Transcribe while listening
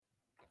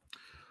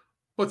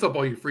What's up,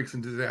 all you freaks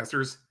and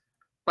disasters?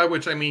 By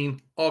which I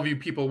mean all of you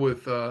people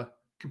with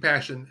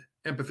compassion,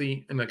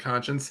 empathy, and a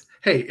conscience.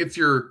 Hey, it's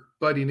your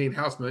buddy Nate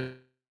Houseman,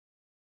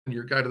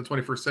 your guide to the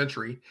 21st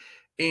century,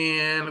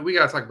 and we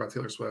got to talk about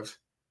Taylor Swift.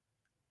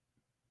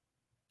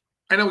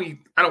 I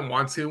don't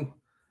want to,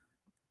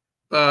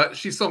 but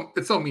it's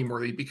so meme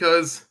worthy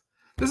because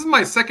this is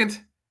my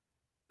second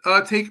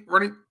take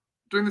running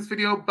during this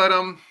video, but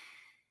I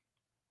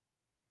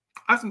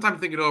have some time to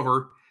think it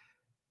over.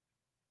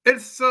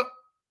 It's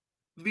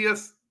the uh,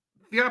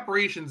 the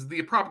operations,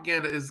 the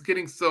propaganda is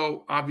getting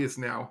so obvious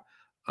now.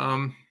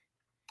 Um,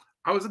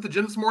 I was at the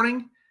gym this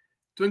morning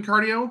doing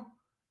cardio.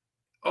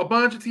 A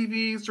bunch of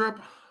TVs are up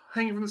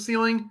hanging from the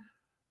ceiling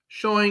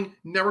showing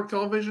network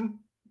television,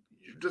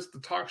 just the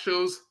talk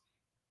shows,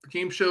 the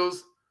game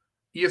shows,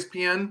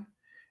 ESPN,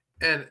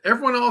 and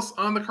everyone else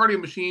on the cardio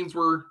machines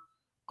were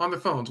on their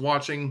phones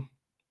watching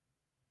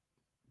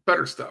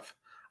better stuff.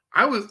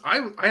 I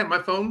had my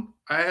phone,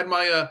 I had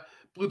my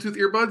Bluetooth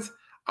earbuds.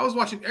 I was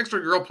watching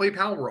Extra Girl play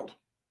Pal World.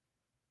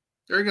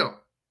 There you go.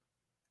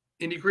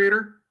 Indie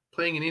creator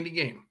playing an indie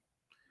game.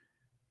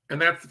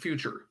 And that's the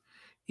future.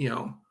 You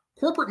know,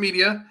 corporate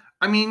media,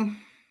 I mean,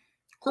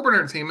 corporate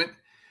entertainment,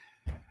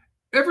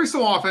 every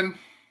so often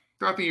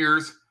throughout the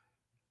years,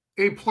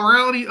 a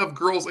plurality of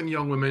girls and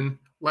young women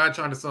latch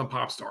onto some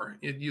pop star.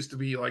 It used to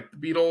be like the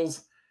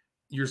Beatles.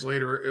 Years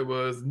later, it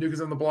was New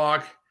Kids on the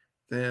Block.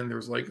 Then there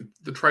was like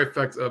the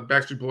trifecta of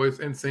Backstreet Boys,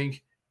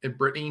 NSYNC, and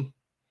Britney.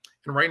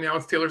 And right now,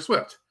 it's Taylor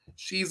Swift.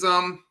 She's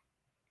got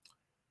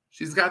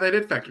that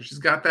it factor. She's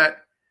got that.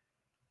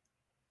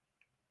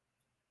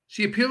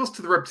 She appeals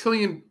to the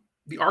reptilian,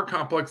 the art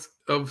complex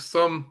of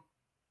some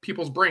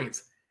people's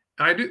brains.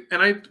 And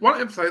I want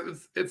to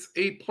emphasize it's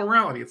a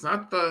plurality. It's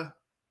not the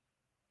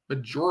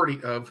majority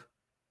of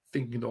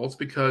thinking adults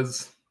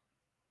because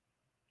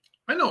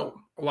I know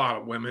a lot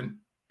of women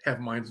have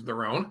minds of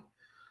their own.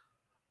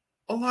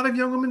 A lot of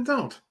young women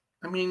don't.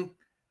 I mean,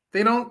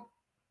 they don't.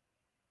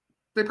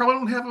 They probably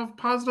don't have a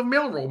positive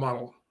male role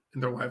model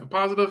in their life, a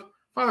positive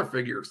father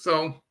figure.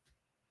 So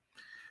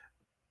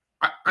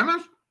I'm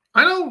not.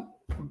 I know.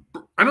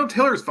 I know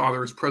Taylor's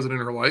father is president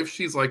in her life.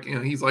 She's like,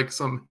 he's like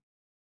some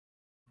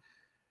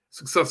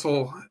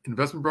successful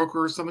investment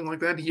broker or something like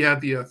that. He had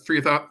the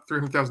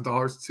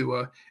 $300,000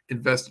 to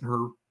invest in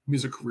her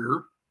music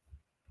career.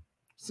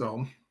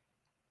 So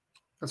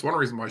that's one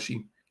reason why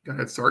she got a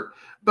head start.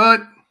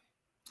 But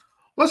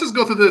let's just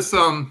go through this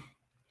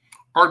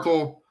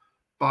article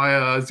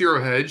by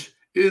Zero Hedge.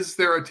 Is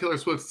there a Taylor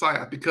Swift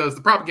psyop? Because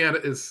the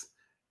propaganda is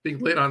being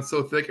laid on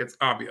so thick, it's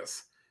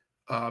obvious.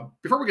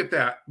 Before we go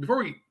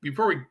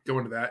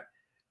into that,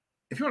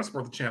 if you want to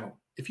support the channel,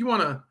 if you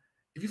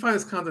find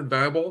this content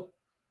valuable,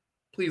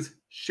 please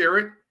share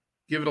it,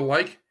 give it a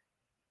like,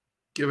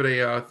 give it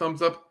a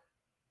thumbs up,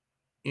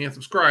 and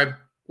subscribe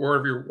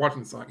wherever you're watching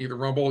this on, either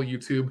Rumble,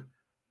 YouTube,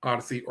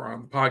 Odyssey, or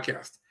on the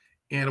podcast.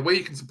 And a way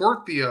you can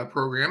support the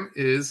program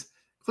is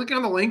clicking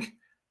on the link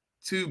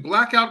to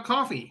Blackout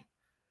Coffee.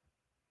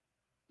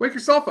 Wake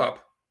yourself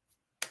up.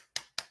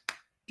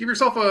 Give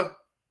yourself a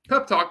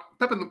pep talk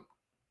in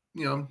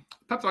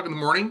the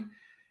morning,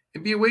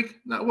 and be awake,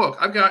 not woke.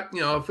 I've got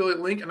affiliate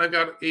link, and I've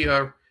got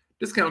a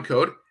discount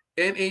code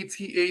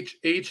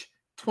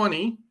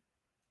NATHH20.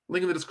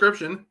 Link in the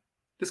description.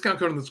 Discount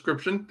code in the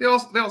description. They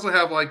also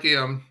have like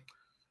a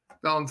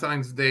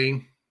Valentine's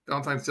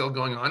sale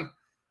going on.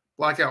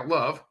 Blackout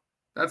Love.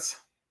 That's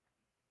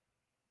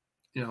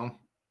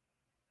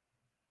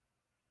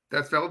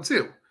that's valid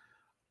too.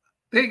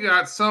 They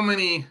got so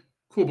many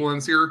cool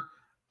blends here.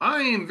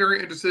 I am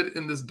very interested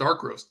in this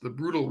dark roast, the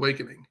Brutal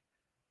Awakening.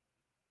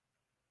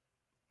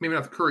 Maybe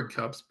not the Keurig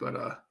cups, but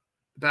the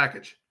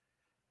package.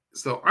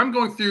 So I'm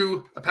going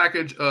through a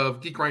package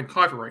of Geek Grind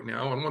coffee right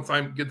now, and once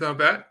I get done with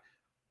that,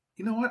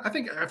 you know what? I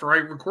think after I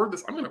record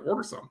this, I'm going to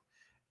order some,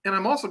 and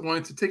I'm also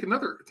going to take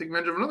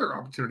advantage of another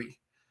opportunity.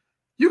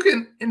 You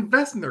can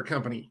invest in their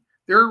company.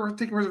 They're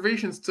taking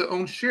reservations to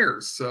own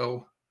shares.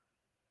 So,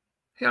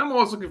 hey, I'm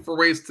always looking for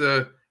ways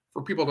for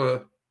people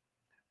to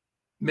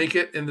make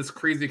it in this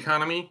crazy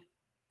economy,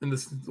 in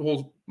this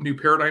whole new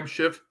paradigm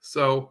shift.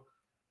 So,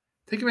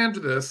 take advantage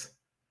of this.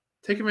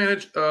 Take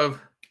advantage of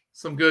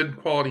some good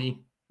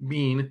quality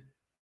bean,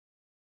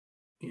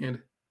 and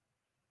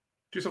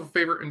do yourself a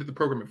favor and do the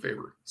program a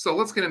favor. So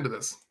let's get into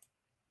this.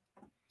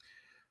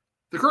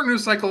 The current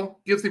news cycle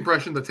gives the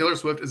impression that Taylor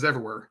Swift is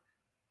everywhere.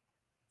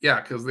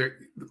 Yeah, because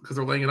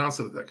they're laying it on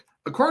so thick.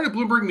 According to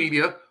Bloomberg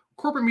Media,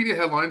 corporate media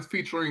headlines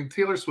featuring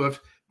Taylor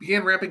Swift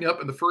began ramping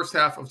up in the first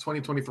half of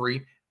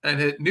 2023 and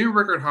hit new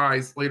record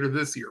highs later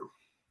this year.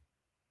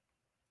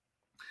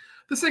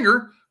 The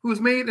singer, who has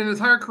made an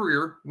entire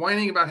career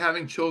whining about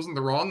having chosen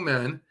the wrong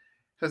men,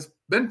 has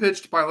been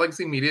pitched by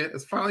legacy media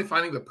as finally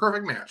finding the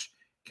perfect match.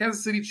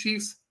 Kansas City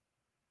Chiefs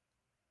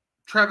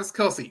Travis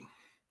Kelce.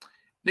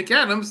 Nick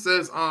Adams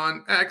says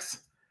on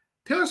X,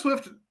 Taylor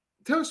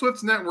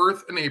Swift's net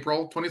worth in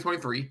April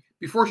 2023,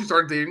 before she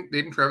started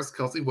dating Travis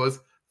Kelce, was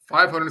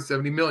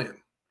 $570 million.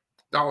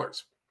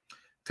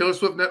 Taylor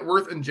Swift net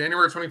worth in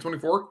January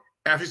 2024,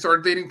 after she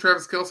started dating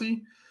Travis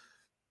Kelce,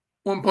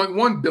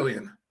 1.1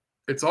 billion.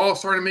 It's all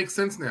starting to make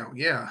sense now.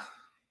 Yeah.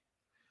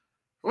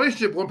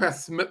 Relationship won't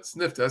pass the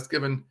sniff test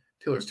given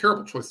Taylor's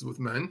terrible choices with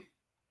men.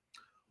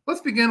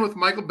 Let's begin with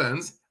Michael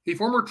Benz, a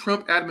former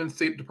Trump admin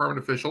State Department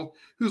official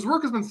whose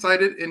work has been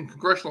cited in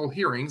congressional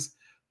hearings,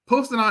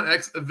 posted on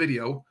X a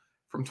video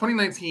from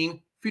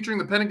 2019 featuring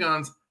the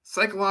Pentagon's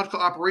Psychological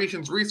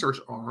Operations Research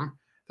Arm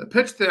that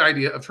pitched the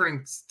idea of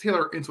turning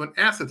Taylor into an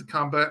asset to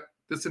combat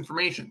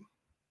disinformation.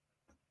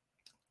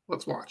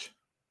 Let's watch.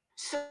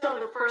 So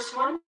the first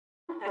one,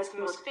 that's the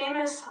most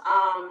famous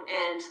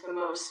and the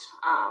most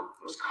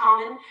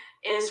common,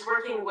 is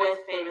working with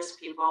famous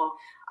people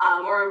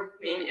or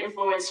being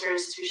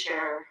influencers to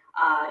share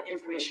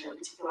information or a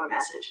particular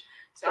message.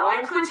 So I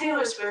include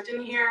Taylor Swift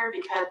in here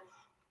because...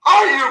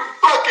 Are you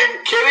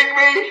fucking kidding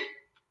me?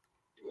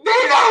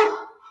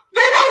 NATO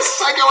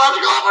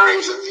Psychological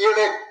Operations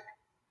Unit.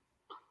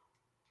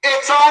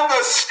 It's on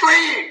the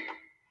screen.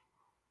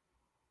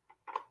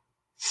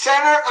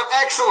 Center of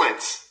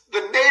Excellence. The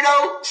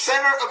NATO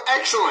Center of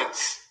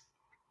Excellence.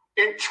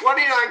 In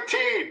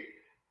 2019,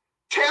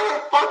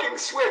 Taylor fucking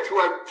Swift, who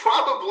I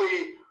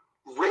probably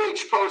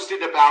rage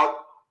posted about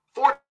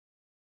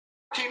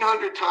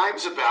 1,400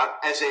 times about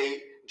as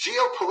a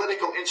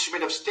geopolitical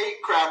instrument of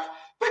statecraft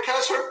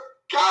because her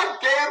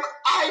goddamn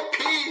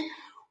IP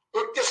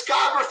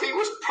discography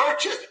was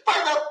purchased by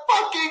the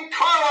fucking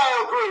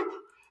Carlyle Group.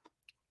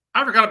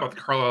 I forgot about the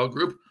Carlyle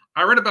Group.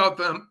 I read about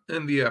them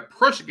in the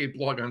Prussiagate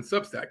blog on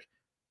Substack.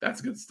 That's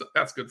good stuff.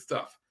 That's good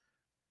stuff.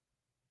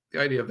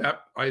 The idea of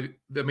that,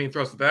 the main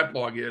thrust of that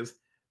blog is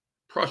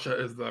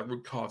Prussia is the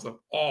root cause of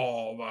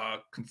all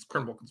the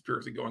criminal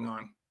conspiracy going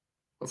on.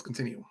 Let's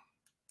continue.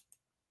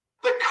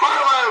 The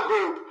Carlyle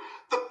Group,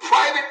 the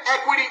private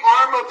equity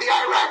arm of the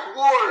Iraq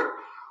War,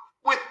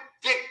 with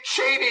Dick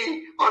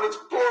Cheney on its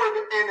board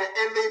and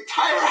the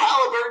entire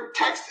Halliburton,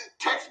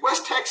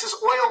 West Texas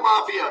oil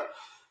mafia.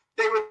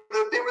 They were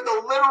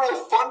the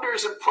literal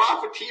funders and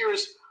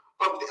profiteers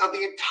of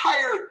the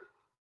entire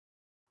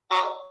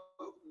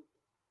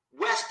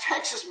West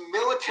Texas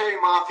military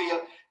mafia,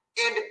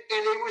 and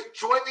it was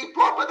jointly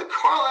brought by the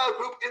Carlyle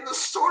Group and the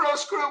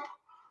Soros Group,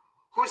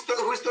 who's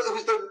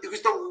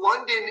the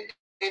London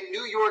and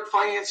New York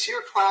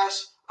financier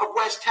class of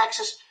West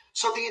Texas.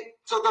 So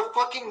the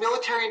fucking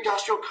military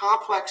industrial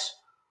complex,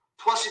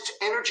 plus its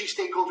energy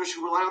stakeholders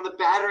who rely on the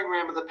battering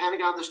ram of the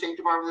Pentagon, the State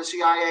Department, the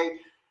CIA,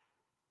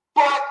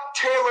 bought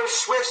Taylor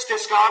Swift's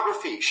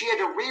discography. She had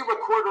to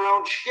re-record her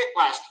own shit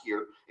last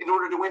year in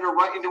order to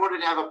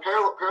have a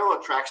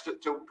parallel tracks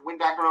to win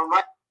back her own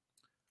right.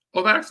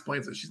 Well, that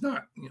explains it. She's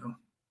not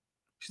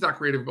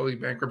creatively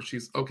bankrupt.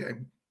 She's okay.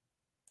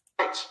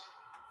 Right.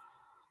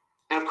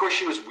 And of course,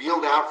 she was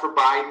wheeled out for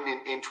Biden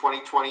in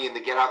 2020 in the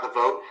Get Out the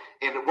Vote.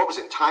 And what was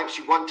it?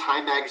 She won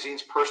Time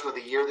Magazine's Person of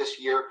the Year this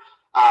year.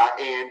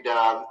 And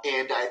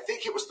I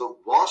think it was the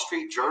Wall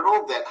Street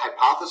Journal that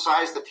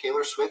hypothesized that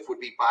Taylor Swift would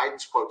be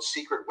Biden's, quote,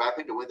 secret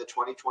weapon to win the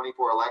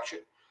 2024 election.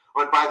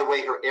 Oh, and by the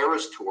way, her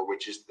Eras Tour,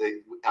 which is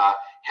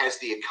has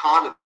the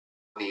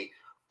economy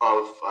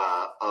of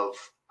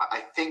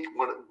I think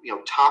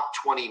top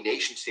 20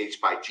 nation states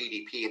by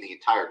GDP in the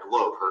entire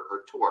globe.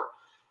 Her tour.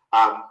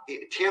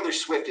 Taylor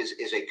Swift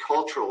is a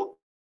cultural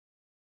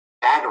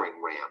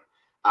battering ram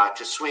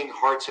to swing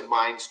hearts and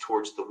minds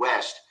towards the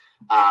West.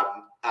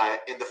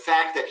 And the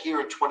fact that here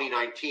in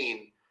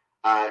 2019,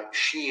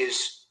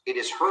 it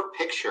is her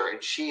picture,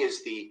 and she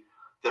is the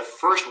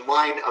first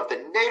line of the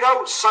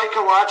NATO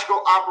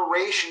Psychological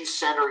Operations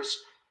Center's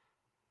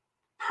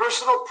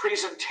personal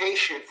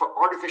presentation for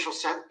artificial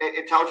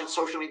intelligence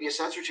social media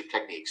censorship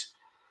techniques,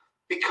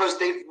 because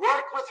they've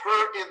worked with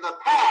her in the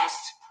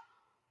past.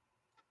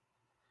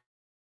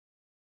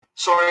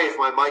 Sorry if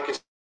my mic is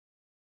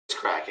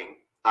cracking.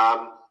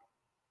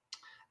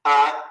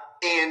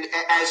 And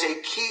as a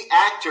key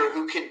actor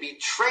who can be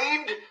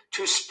trained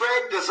to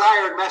spread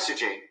desired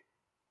messaging.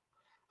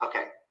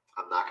 Okay,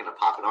 I'm not going to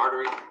pop an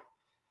artery.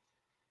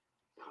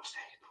 Namaste.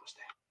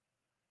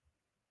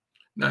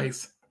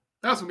 Nice.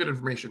 That's some good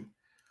information.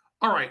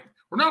 All right,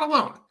 we're not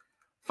alone.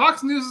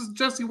 Fox News'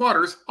 Jesse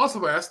Waters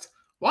also asked,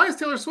 why is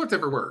Taylor Swift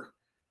everywhere?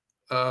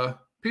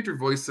 Patriot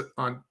Voice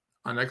on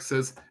X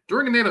says,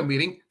 during a NATO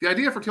meeting, the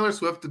idea for Taylor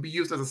Swift to be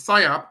used as a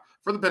psyop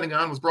for the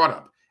Pentagon was brought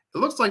up. It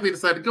looks like they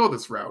decided to go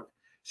this route.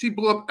 She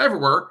blew up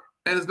everywhere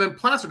and has been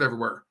plastered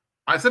everywhere.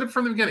 I said it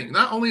from the beginning.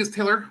 Not only is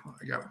Taylor,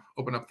 I gotta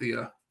open up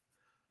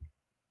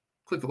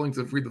click the link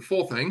to read the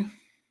full thing.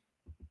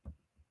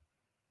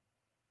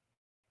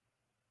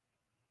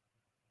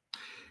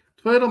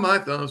 Twiddle my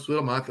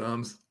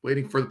thumbs,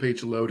 waiting for the page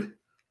to load.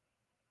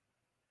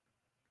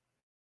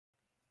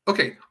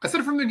 Okay, I said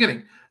it from the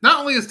beginning. Not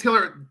only is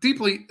Taylor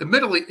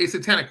admittedly a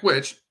satanic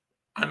witch,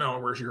 I know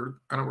where she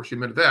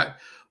admitted that,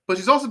 but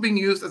she's also being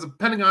used as a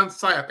Pentagon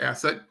psyop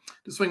asset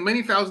to swing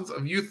many thousands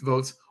of youth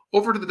votes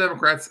over to the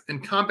Democrats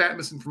and combat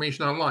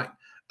misinformation online.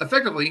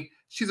 Effectively,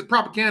 she's a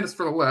propagandist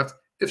for the left,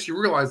 if she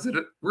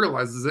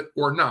realizes it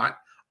or not.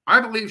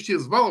 I believe she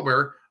is well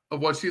aware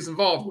of what she's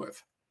involved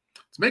with.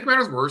 To make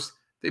matters worse,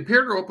 they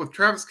paired her up with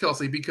Travis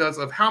Kelce because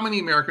of how many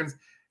Americans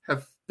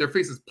have their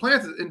faces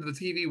planted into the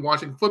TV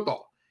watching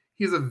football.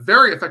 He's a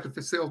very effective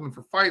salesman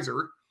for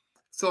Pfizer,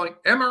 selling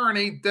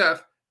mRNA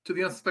death to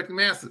the unsuspecting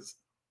masses.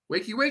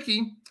 Wakey,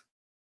 wakey.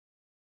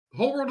 The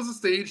whole world is a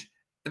stage,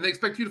 and they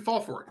expect you to fall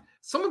for it.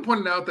 Someone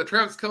pointed out that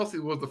Travis Kelce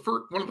was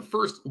one of the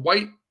first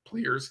white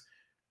players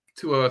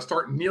to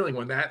start kneeling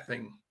when that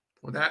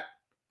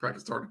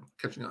practice started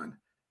catching on,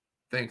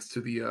 thanks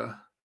to the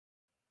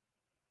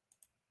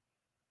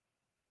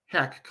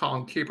hack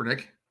Colin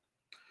Kaepernick.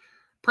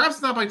 Perhaps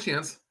it's not by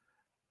chance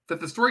that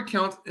the story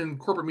count in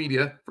corporate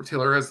media for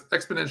Taylor has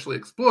exponentially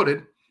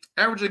exploded,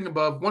 averaging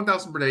above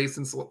 1,000 per day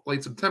since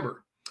late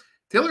September.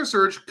 Taylor's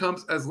surge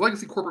comes as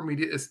legacy corporate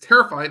media is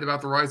terrified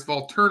about the rise of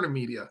alternative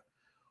media.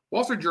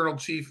 Wall Street Journal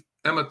chief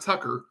Emma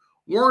Tucker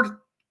warned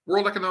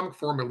World Economic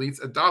Forum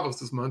elites at Davos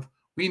this month,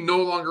 we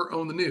no longer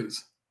own the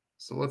news.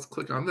 So let's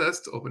click on this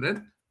to open it.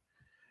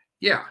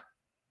 Yeah,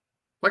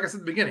 like I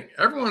said at the beginning,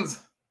 everyone's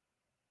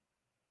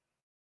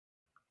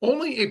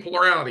only a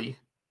plurality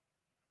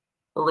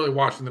are really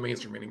watching the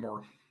mainstream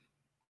anymore.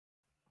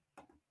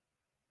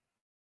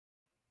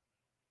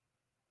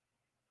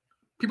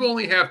 People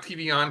only have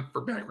TV on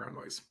for background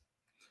noise.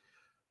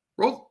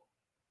 Wall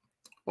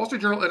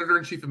Street Journal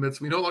editor-in-chief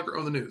admits we no longer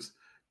own the news.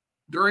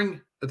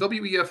 During a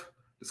WEF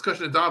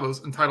discussion at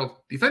Davos entitled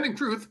Defending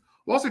Truth,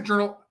 Wall Street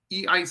Journal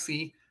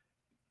EIC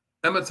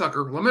Emma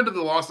Tucker lamented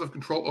the loss of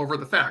control over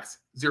the facts,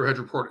 Zero Hedge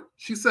reported.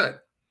 She said,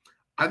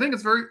 I think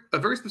it's a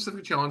very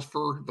specific challenge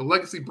for the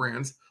legacy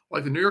brands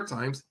like the New York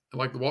Times and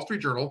like the Wall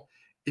Street Journal.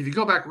 If you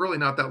go back really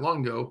not that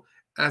long ago,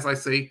 as I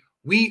say,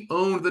 we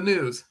owned the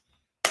news.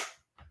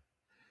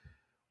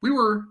 We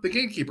were the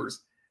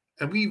gatekeepers,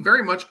 and we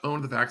very much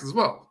owned the facts as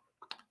well.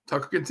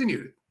 Tucker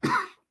continued.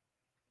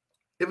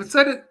 If it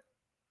said it,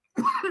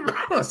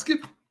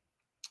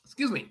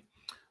 excuse me,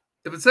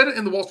 if it said it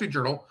in the Wall Street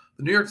Journal,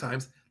 the New York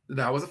Times, then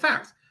that was a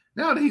fact.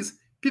 Nowadays,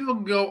 people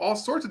can go to all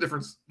sorts of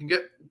different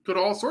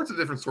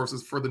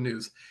sources for the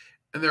news,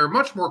 and they're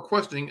much more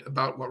questioning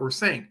about what we're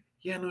saying.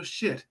 Yeah, no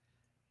shit.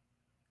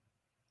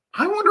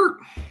 I wonder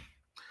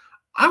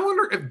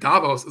if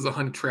Davos is a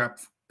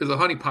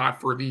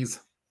honeypot for these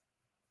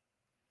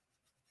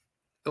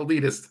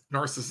elitist,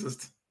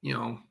 narcissist,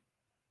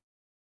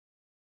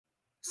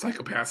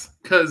 psychopaths,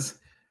 because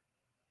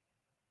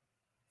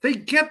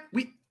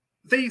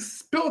they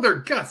spill their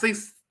guts.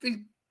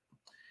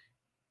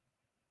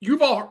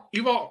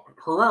 Yuval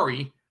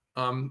Harari,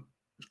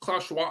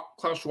 Klaus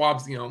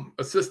Schwab's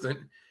assistant,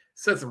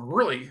 said some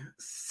really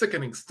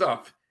sickening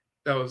stuff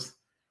that was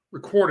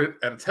recorded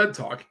at a TED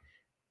Talk,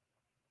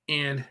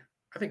 and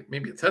I think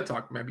maybe a TED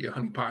Talk might be a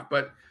honeypot,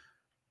 but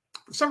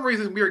for some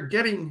reason we are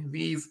getting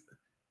these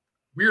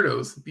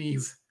weirdos,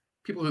 these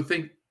people who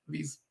think,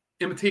 these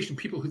imitation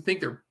people who think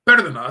they're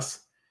better than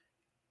us,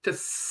 to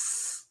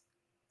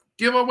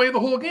give away the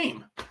whole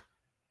game.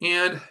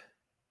 And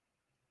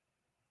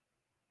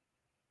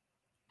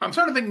I'm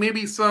starting to think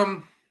maybe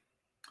some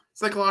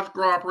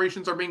psychological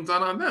operations are being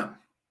done on them.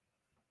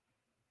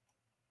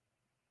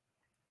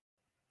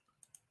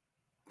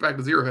 Back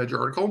to Zero Hedge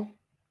article.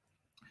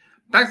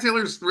 Back to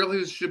Taylor's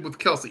relationship with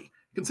Kelce.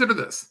 Consider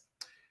this.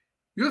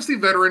 UFC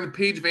veteran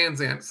Paige Van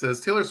Zandt says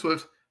Taylor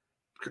Swift,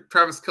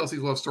 Travis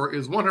Kelce's love story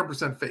is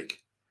 100% fake.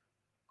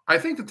 I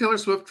think that Taylor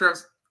Swift,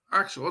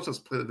 actually, let's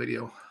just play the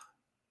video.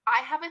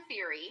 I have a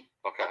theory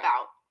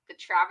about the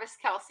Travis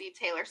Kelce,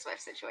 Taylor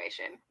Swift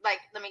situation. Like,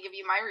 let me give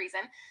you my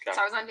reason. Okay.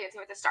 So I was on Dancing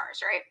with the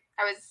Stars, right?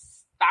 I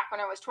was, back when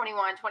I was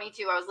 21,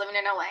 22, I was living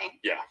in LA.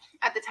 Yeah.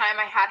 At the time,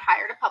 I had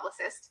hired a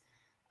publicist.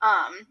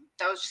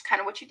 That was just kind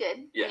of what you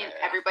did. Yeah.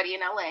 Everybody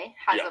in LA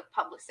has a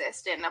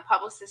publicist, and a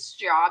publicist's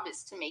job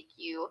is to make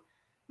you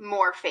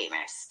more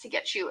famous, to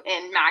get you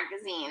in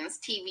magazines,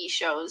 TV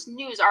shows,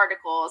 news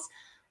articles,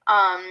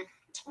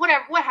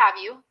 whatever, what have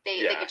you.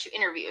 They get you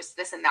interviews,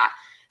 this and that.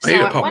 So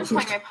at one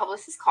point, my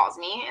publicist calls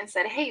me and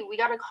said, "Hey, we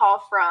got a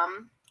call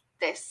from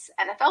this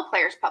NFL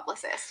player's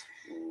publicist."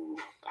 Ooh,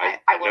 I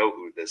know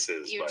who this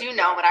is. You do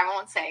know, but I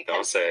won't say.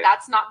 Don't say.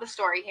 That's not the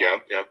story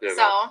here. Yep.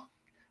 So,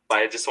 but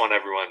I just want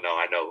everyone to know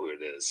I know who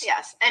it is.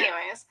 Yes.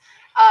 Anyways,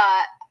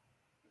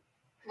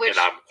 which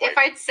I'm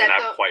quite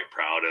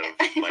proud of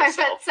myself. If I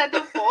had said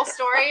the full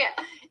story,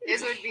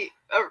 this would be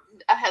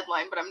a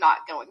headline, but I'm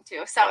not going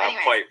to. So, anyways,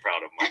 I'm quite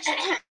proud of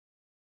myself.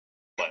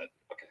 But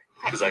okay.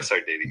 Because I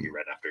started dating you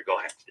right after. Go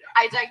ahead. Yeah.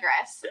 I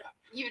digress. Yeah.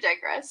 You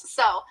digress.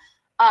 So,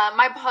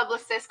 my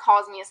publicist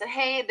calls me and said,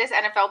 "Hey, this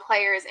NFL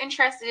player is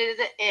interested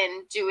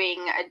in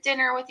doing a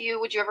dinner with you.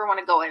 Would you ever want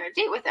to go on a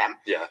date with them?"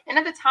 Yeah. And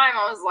at the time,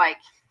 I was like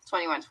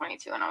 21,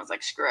 22, and I was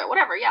like, "Screw it,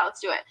 whatever. Yeah, let's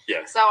do it."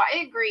 Yeah. So I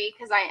agree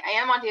because I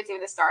am on Dancing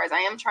with the Stars. I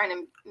am trying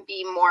to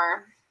be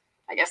more,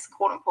 I guess,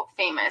 quote unquote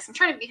famous. I'm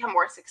trying to become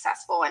more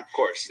successful, and of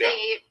course, yeah.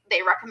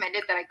 They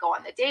recommended that I go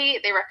on the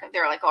date.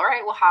 They're like, "All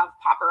right, we'll have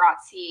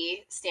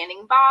paparazzi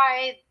standing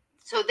by."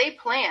 So they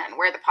plan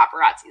where the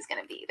paparazzi is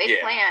going to be. They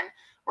plan,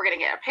 we're going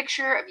to get a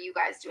picture of you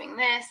guys doing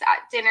this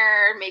at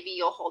dinner. Maybe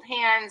you'll hold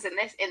hands in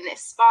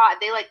this spot.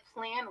 They like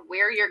plan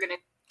where you're going to.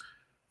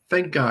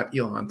 Thank God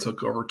Elon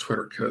took over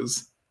Twitter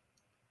because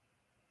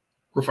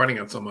we're finding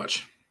out so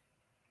much.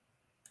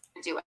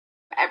 Do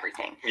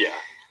everything. Yeah.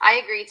 I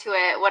agree to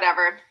it,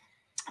 whatever.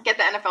 Get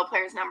the NFL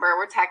player's number.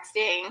 We're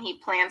texting. He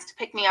plans to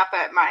pick me up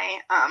at my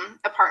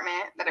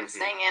apartment that I'm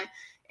staying in.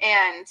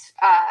 And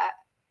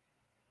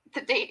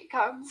the date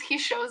comes. He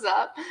shows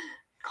up,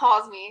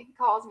 calls me,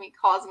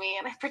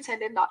 and I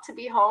pretended not to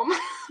be home.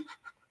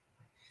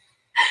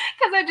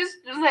 Because I just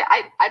like,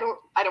 I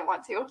don't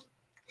want to.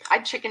 I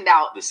chickened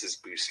out. This is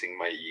boosting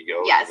my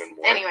ego even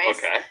more. Anyways,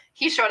 Okay.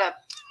 He showed up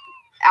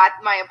at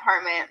my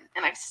apartment,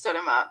 and I stood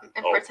him up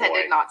and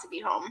pretended not to be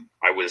home.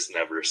 I was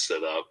never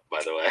stood up,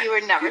 by the way. You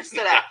were never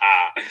stood up.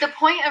 The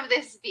point of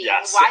this being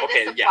this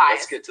applies. Yeah,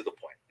 let's get to the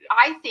point. Yeah.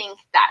 I think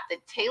that the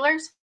Taylor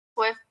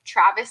Swift,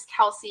 Travis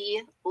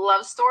Kelce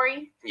love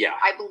story,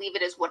 I believe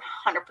it is 100%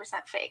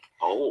 fake.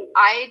 Oh.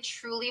 I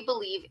truly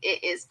believe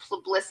it is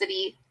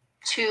publicity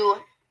to...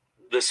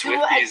 The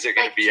Swifties are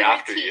going to be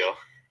after you.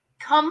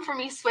 Come for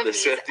me,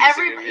 Swifties.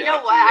 You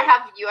know what? I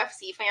have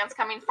UFC fans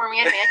coming for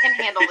me. I think I can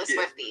handle the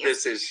Swifties.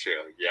 This is true.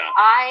 Yeah.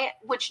 I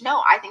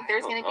think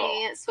there's going to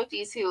be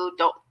Swifties who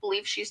don't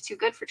believe she's too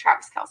good for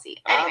Travis Kelce.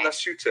 Anyways,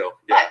 that's true too.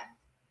 Yeah. But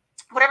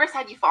whatever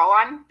side you fall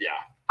on, yeah,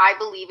 I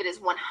believe it is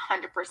 100%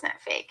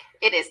 fake.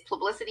 It is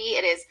publicity.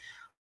 It is.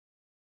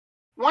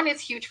 One, it's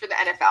huge for the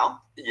NFL.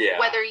 Yeah.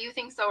 Whether you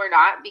think so or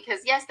not,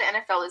 because yes, the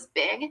NFL is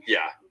big.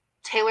 Yeah.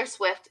 Taylor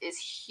Swift is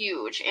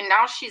huge, and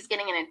now she's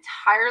getting an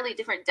entirely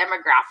different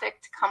demographic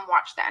to come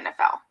watch the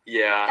NFL.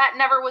 Yeah, that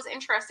never was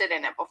interested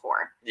in it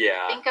before.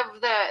 Yeah, think of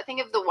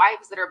the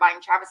wives that are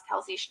buying Travis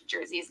Kelce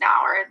jerseys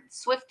now, or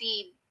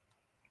Swiftie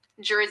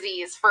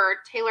jerseys for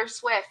Taylor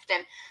Swift,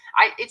 and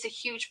it's a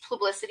huge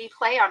publicity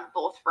play on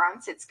both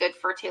fronts. It's good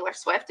for Taylor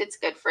Swift. It's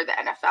good for the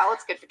NFL.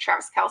 It's good for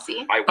Travis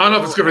Kelce. I don't know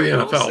if it's good for the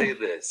NFL. I will say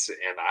this,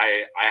 and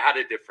I had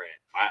a different.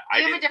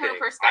 You have a different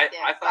perspective.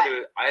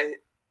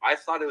 I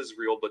thought it was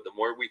real, but the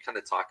more we kind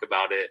of talk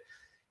about it,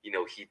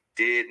 he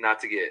did, not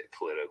to get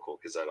political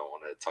because I don't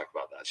want to talk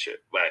about that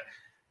shit, but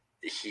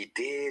he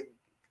did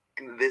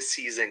this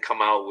season come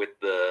out with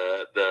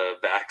the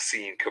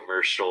vaccine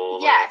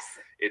commercial. Yes.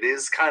 It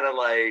is kind of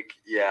like,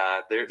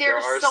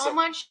 there's so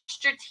much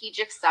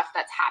strategic stuff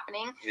that's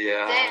happening.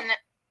 Yeah. Then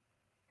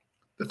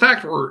the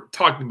fact we're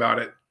talking about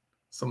it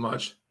so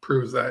much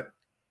proves that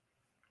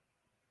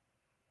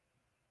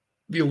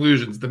the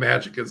illusions, the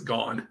magic is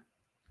gone.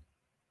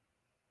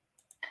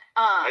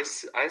 I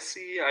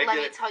see. Let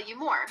me tell you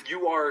more.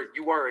 You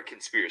are a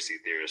conspiracy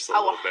theorist a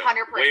little bit.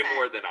 100%. Way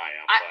more than I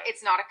am.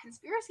 It's not a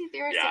conspiracy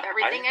theorist if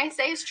everything I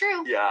say is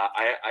true. Yeah,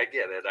 I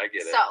get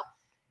it. So,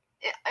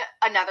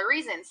 another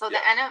reason. So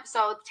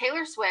so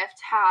Taylor Swift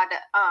had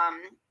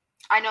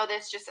I know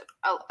this just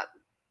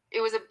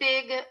it was a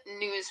big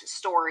news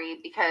story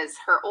because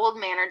her old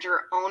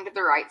manager owned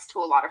the rights to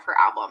a lot of her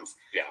albums.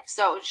 Yeah.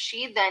 So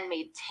she then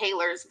made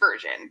Taylor's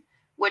version,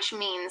 which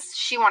means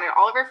she wanted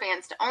all of her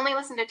fans to only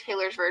listen to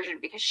Taylor's version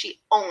because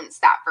she owns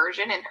that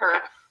version, and her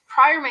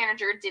prior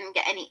manager didn't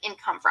get any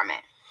income from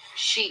it.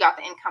 She got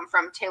the income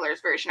from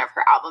Taylor's version of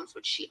her albums,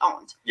 which she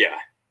owned. Yeah.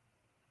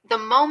 The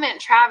moment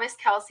Travis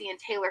Kelce and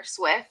Taylor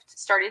Swift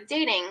started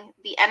dating,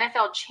 the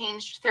NFL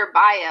changed their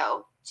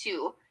bio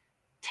to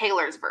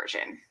Taylor's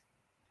version.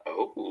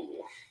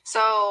 Oh.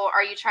 So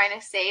are you trying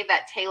to say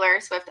that Taylor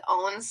Swift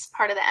owns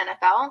part of the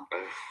NFL?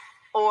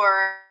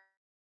 Or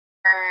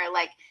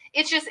like...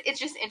 It's just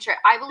interesting.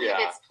 I believe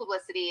it's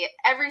publicity.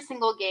 Every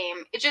single game,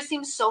 it just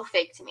seems so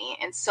fake to me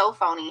and so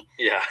phony.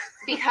 Yeah.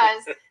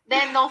 Because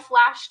then they'll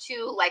flash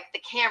to like the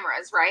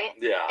cameras, right?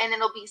 Yeah. And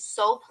it'll be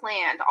so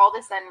planned. All of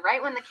a sudden,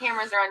 right when the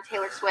cameras are on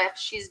Taylor Swift,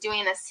 she's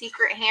doing a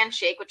secret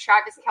handshake with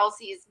Travis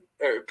Kelce's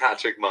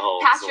Patrick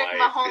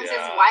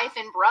Mahomes' wife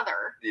and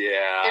brother.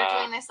 Yeah. They're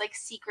doing this like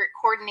secret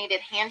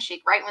coordinated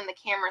handshake right when the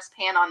cameras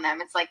pan on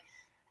them. It's like,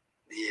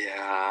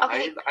 yeah,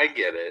 okay, I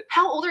get it.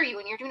 How old are you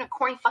when you're doing a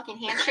corny fucking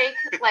handshake?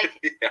 Like,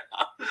 yeah,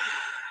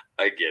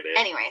 I get it.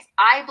 Anyways,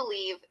 I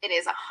believe it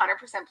is 100%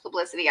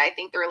 publicity. I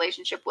think the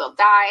relationship will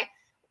die.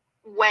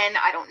 When,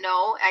 I don't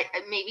know.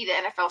 Maybe the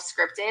NFL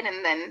scripted,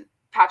 and then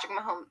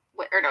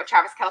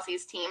Travis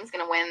Kelce's team is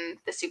going to win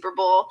the Super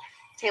Bowl.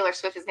 Taylor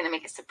Swift is going to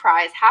make a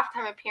surprise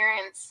halftime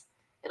appearance.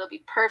 It'll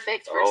be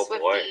perfect for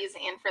Swifties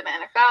and for the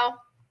NFL.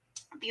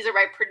 These are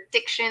my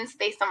predictions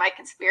based on my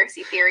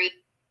conspiracy theory.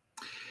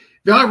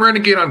 Valiant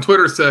Renegade on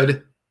Twitter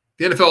said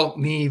the NFL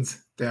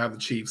needs to have the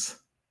Chiefs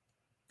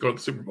go to the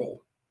Super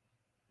Bowl.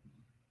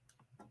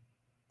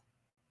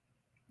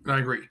 And I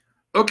agree.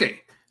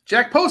 Okay.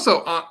 Jack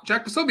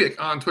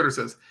Posobiec on Twitter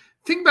says,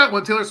 think about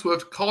when Taylor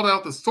Swift called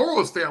out the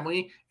Soros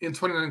family in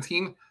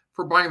 2019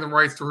 for buying the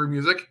rights to her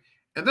music,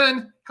 and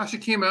then how she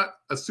came out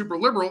a super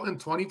liberal in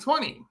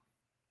 2020.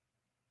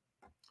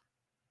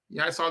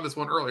 Yeah, I saw this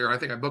one earlier. I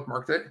think I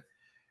bookmarked it.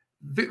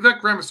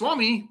 Vivek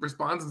Ramaswamy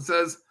responds and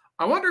says,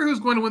 I wonder who's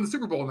going to win the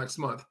Super Bowl next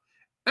month.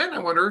 And I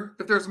wonder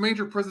if there's a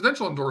major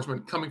presidential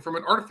endorsement coming from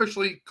an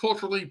artificially,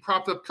 culturally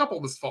propped up couple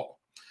this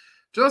fall.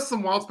 Just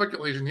some wild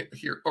speculation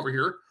over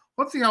here.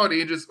 Let's see how it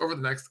ages over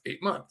the next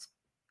 8 months.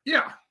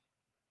 Yeah.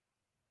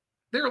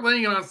 They're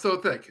laying it on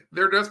so thick.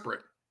 They're desperate.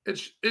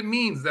 It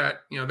means that,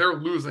 they're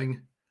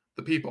losing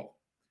the people.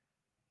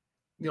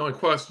 The only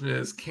question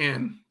is,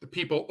 can the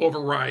people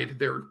override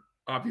their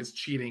obvious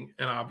cheating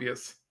and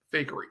obvious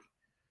fakery?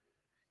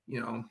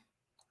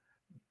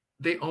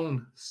 They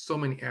own so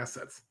many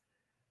assets.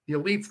 The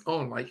elites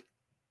own like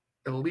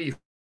at least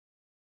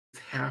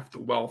half the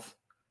wealth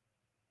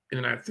in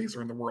the United States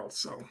or in the world.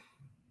 So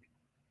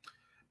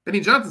Benny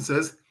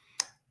Johnson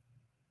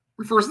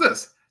refers to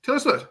this. Taylor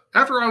Swift,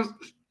 after I was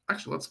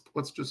actually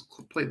let's just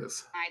play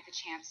this. I had the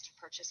chance to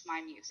purchase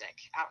my music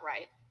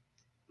outright.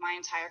 My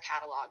entire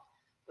catalog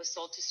was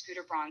sold to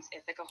Scooter Braun's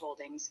Ithaca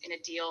Holdings in a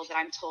deal that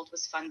I'm told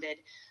was funded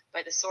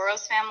by the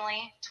Soros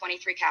family,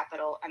 23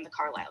 Capital, and the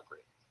Carlyle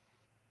Group.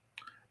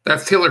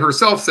 That's Taylor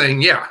herself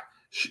saying, yeah,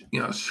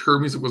 her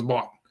music was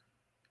bought.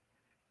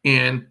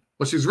 And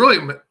what she's really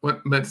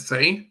meant to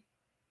say,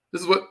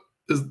 this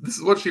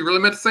is what she really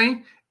meant to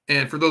say.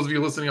 And for those of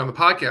you listening on the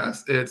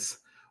podcast, it's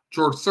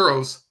George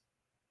Soros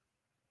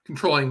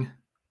controlling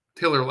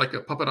Taylor like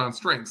a puppet on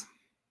strings.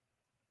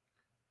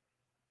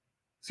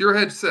 Zero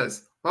Hedge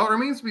says, while it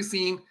remains to be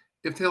seen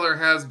if Taylor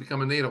has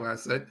become a NATO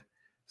asset,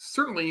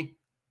 certainly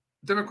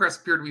Democrats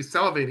appear to be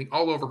salivating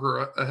all over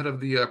her ahead of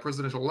the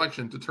presidential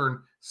election to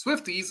turn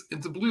Swifties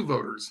into blue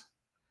voters.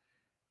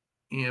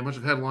 And a bunch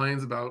of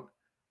headlines about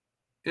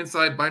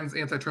inside Biden's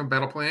anti-Trump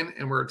battle plan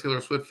and where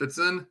Taylor Swift fits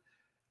in.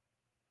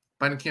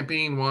 Biden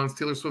campaign wants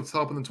Taylor Swift's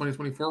help in the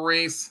 2024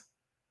 race.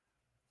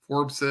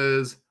 Forbes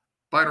says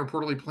Biden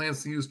reportedly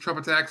plans to use Trump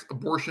attacks,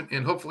 abortion,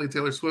 and hopefully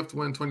Taylor Swift to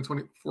win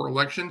 2024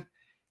 election.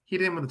 He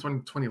didn't win the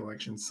 2020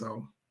 election,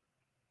 so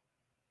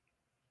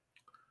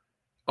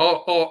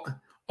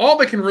all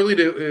they can really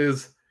do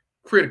is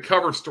create a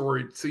cover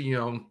story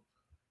to,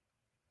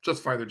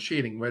 justify their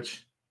cheating,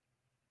 which,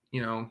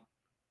 that's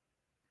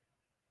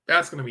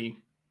going to be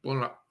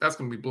blown up. That's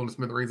going to be blown to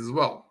smithereens as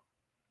well.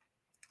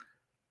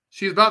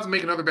 She's about to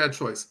make another bad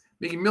choice.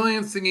 Making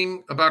millions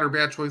singing about her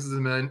bad choices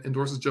and men,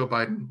 endorses Joe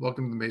Biden.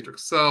 Welcome to the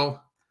Matrix. So,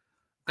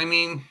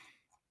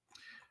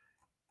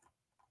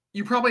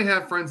 you probably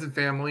have friends and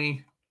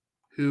family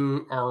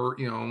who are,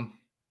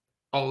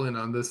 all in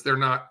on this. They're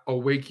not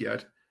awake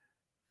yet.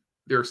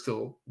 They're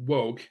still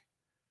woke,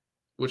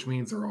 which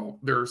means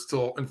they're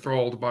still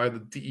enthralled by the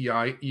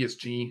DEI,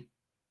 ESG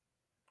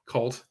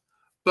cult.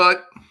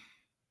 But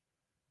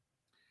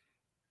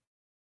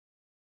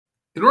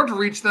in order to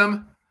reach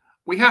them,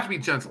 we have to be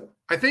gentle.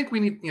 I think we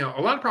need,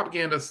 a lot of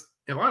propagandists,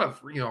 and a lot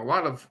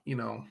of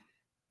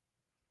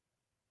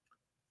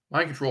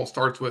mind control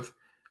starts with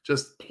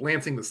just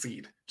planting the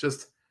seed,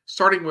 just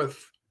starting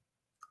with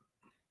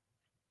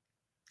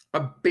a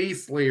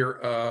base layer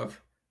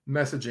of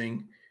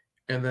messaging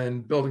and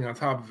then building on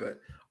top of it.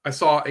 I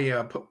saw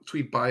a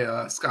tweet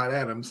by Scott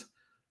Adams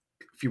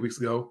a few weeks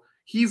ago.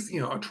 He's,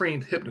 a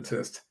trained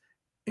hypnotist,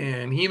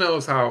 and he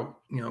knows how,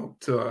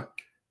 to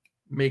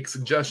make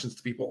suggestions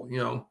to people.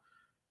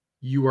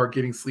 You are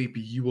getting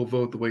sleepy. You will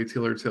vote the way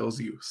Taylor tells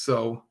you.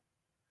 So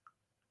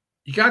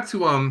you got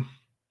to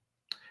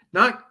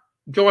not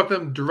go at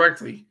them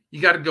directly.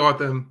 You got to go at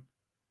them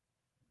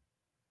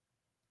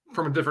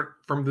from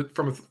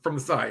the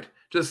side.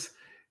 Just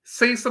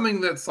say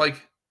something that's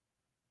like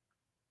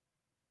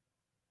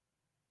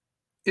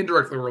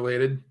indirectly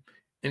related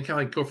and kind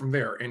of like go from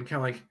there and kind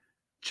of like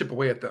chip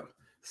away at them.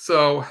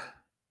 So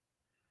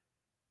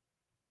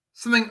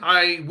something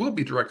I will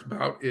be direct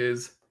about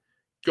is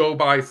go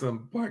buy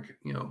some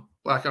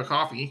blackout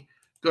coffee.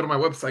 Go to my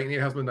website,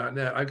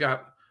 natehusband.net. I've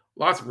got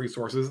lots of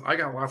resources. I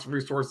got lots of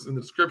resources in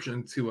the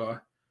description to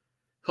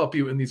help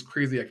you in these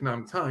crazy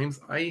economic times.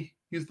 I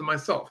use them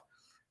myself.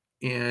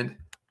 And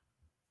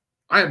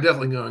I am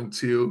definitely going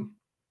to,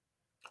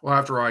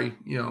 after I,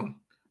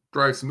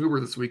 drive some Uber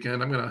this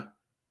weekend, I'm going to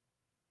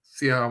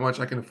see how much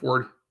I can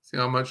afford, see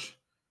how much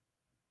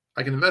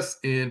I can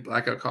invest in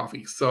blackout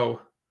coffee. So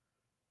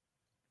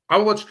I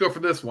will let you go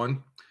for this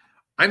one.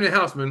 I'm Nate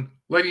Hausman,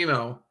 letting you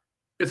know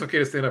it's okay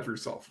to stand up for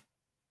yourself.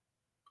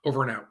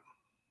 Over and out.